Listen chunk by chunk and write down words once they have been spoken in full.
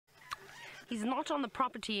He's not on the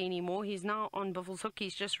property anymore. He's now on Buffelshoek.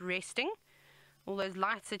 He's just resting. All those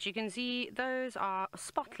lights that you can see, those are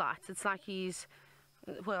spotlights. It's like he's,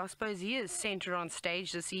 well, I suppose he is center on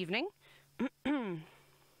stage this evening. He's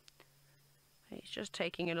just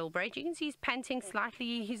taking a little break. You can see he's panting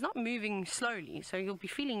slightly. He's not moving slowly, so you'll be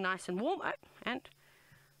feeling nice and warm. Oh, and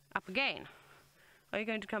up again. Are you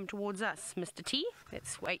going to come towards us, Mr. T?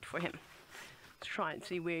 Let's wait for him. Let's try and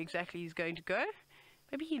see where exactly he's going to go.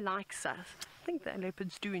 Maybe he likes us. I think that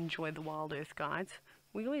leopards do enjoy the Wild Earth guides.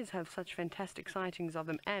 We always have such fantastic sightings of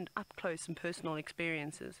them and up close and personal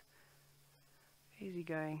experiences. Where's he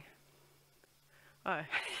going? Oh,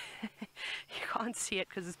 you can't see it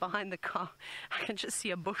because it's behind the car. I can just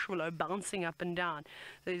see a bush willow bouncing up and down.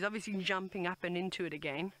 So he's obviously jumping up and into it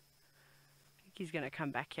again. I think he's going to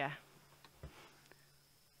come back here.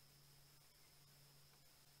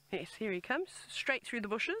 Yes, here he comes, straight through the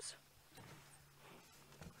bushes.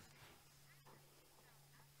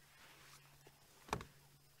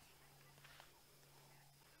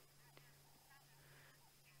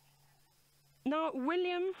 Now,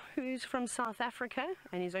 William, who's from South Africa,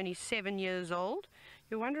 and he's only 7 years old,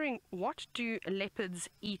 you're wondering, what do leopards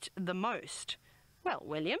eat the most? Well,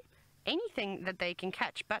 William, anything that they can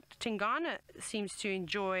catch, but Tingana seems to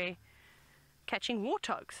enjoy catching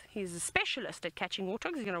warthogs. He's a specialist at catching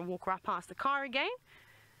warthogs. He's going to walk right past the car again.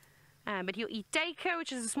 But he'll eat duiker,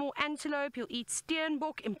 which is a small antelope. He'll eat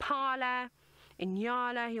steenbok, impala,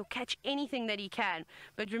 inyala. He'll catch anything that he can.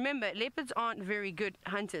 But remember, leopards aren't very good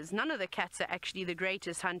hunters. None of the cats are actually the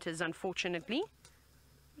greatest hunters, unfortunately.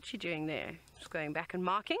 What's she doing there? Just going back and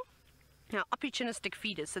marking. Now, opportunistic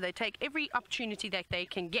feeders, so they take every opportunity that they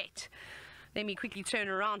can get. Let me quickly turn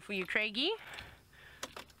around for you, Craigie.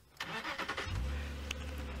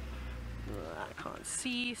 I can't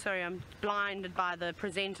see. Sorry, I'm blinded by the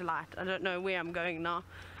presenter light. I don't know where I'm going now.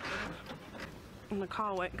 And the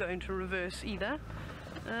car won't go into reverse either.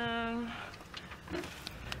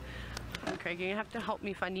 Okay, you have to help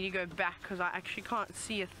me if I need to go back because I actually can't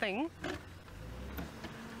see a thing.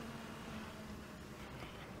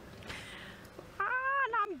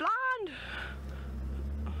 And I'm blind.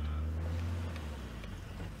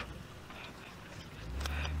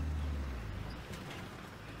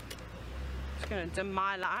 Just going to dim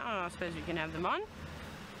my light. Oh, I suppose we can have them on.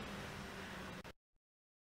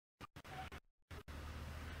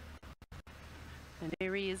 And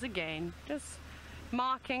there he is again, just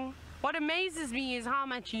marking. What amazes me is how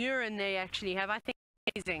much urine they actually have. I think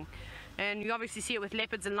it's amazing. And you obviously see it with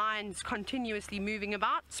leopards and lions continuously moving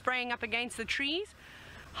about, spraying up against the trees.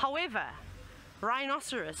 However,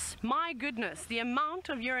 rhinoceros, my goodness, the amount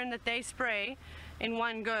of urine that they spray in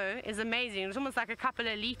one go is amazing. It's almost like a couple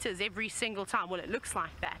of liters every single time. Well, it looks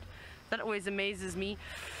like that. That always amazes me.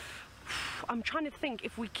 I'm trying to think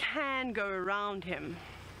if we can go around him.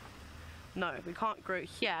 No, we can't go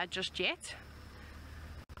here just yet.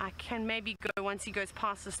 I can maybe go once he goes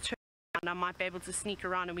past this turn, and I might be able to sneak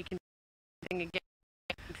around and we can get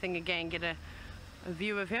a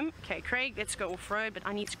view of him. Okay, Craig, let's go off-road, but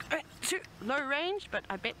I need to go to low range, but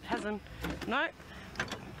I bet it hasn't. No.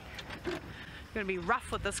 You're going to be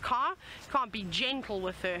rough with this car. You can't be gentle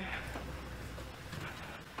with her.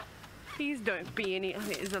 Please don't be any... Oh,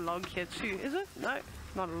 there is a log here too, is it? No,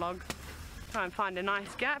 not a log. Try and find a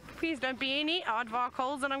nice gap. Please don't be any aardvark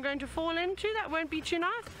holes that I'm going to fall into. That won't be too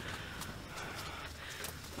nice.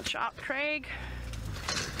 Watch out, Craig.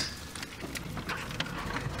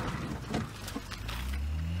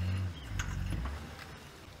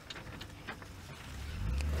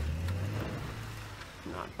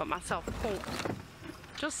 No, I've got myself caught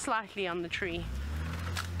just slightly on the tree.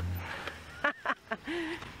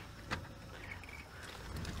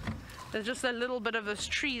 There's just a little bit of this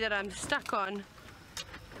tree that I'm stuck on.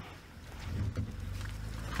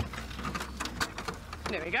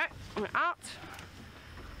 There we go. We're out.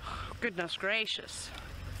 Oh, goodness gracious.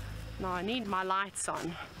 Now I need my lights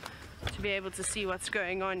on to be able to see what's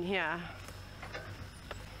going on here.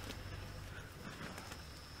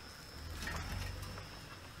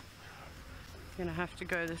 I'm gonna have to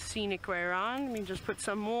go the scenic way around. Let me just put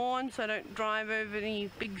some more on so I don't drive over any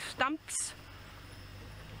big stumps.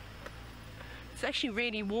 It's actually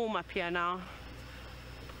really warm up here now.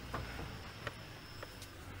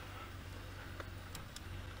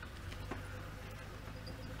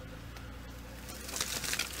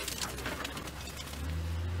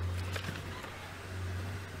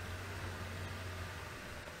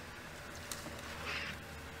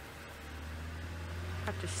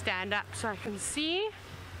 Have to stand up so I can see.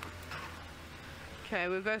 Okay,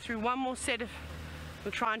 we'll go through one more set of...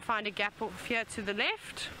 We'll try and find a gap off here to the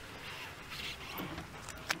left.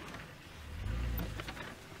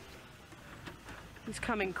 He's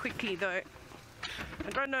coming quickly though. I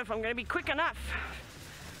don't know if I'm going to be quick enough.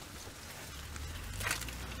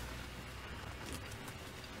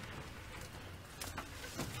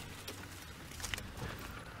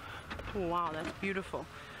 Wow, that's beautiful.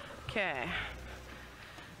 Okay.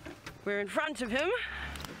 We're in front of him.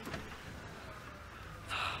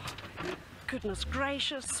 Goodness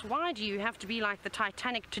gracious, why do you have to be like the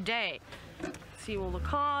Titanic today? See all the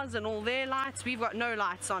cars and all their lights. We've got no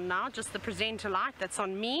lights on now, just the presenter light that's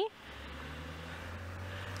on me.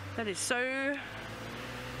 That is so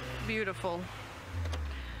beautiful.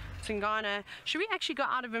 Tingana. Should we actually go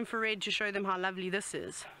out of infrared to show them how lovely this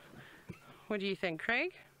is? What do you think,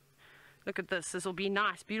 Craig? Look at this. This will be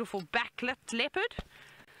nice. Beautiful backlit leopard.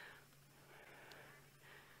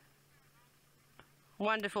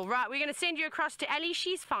 Wonderful. Right, we're going to send you across to Ali.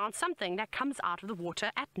 She's found something that comes out of the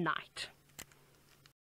water at night.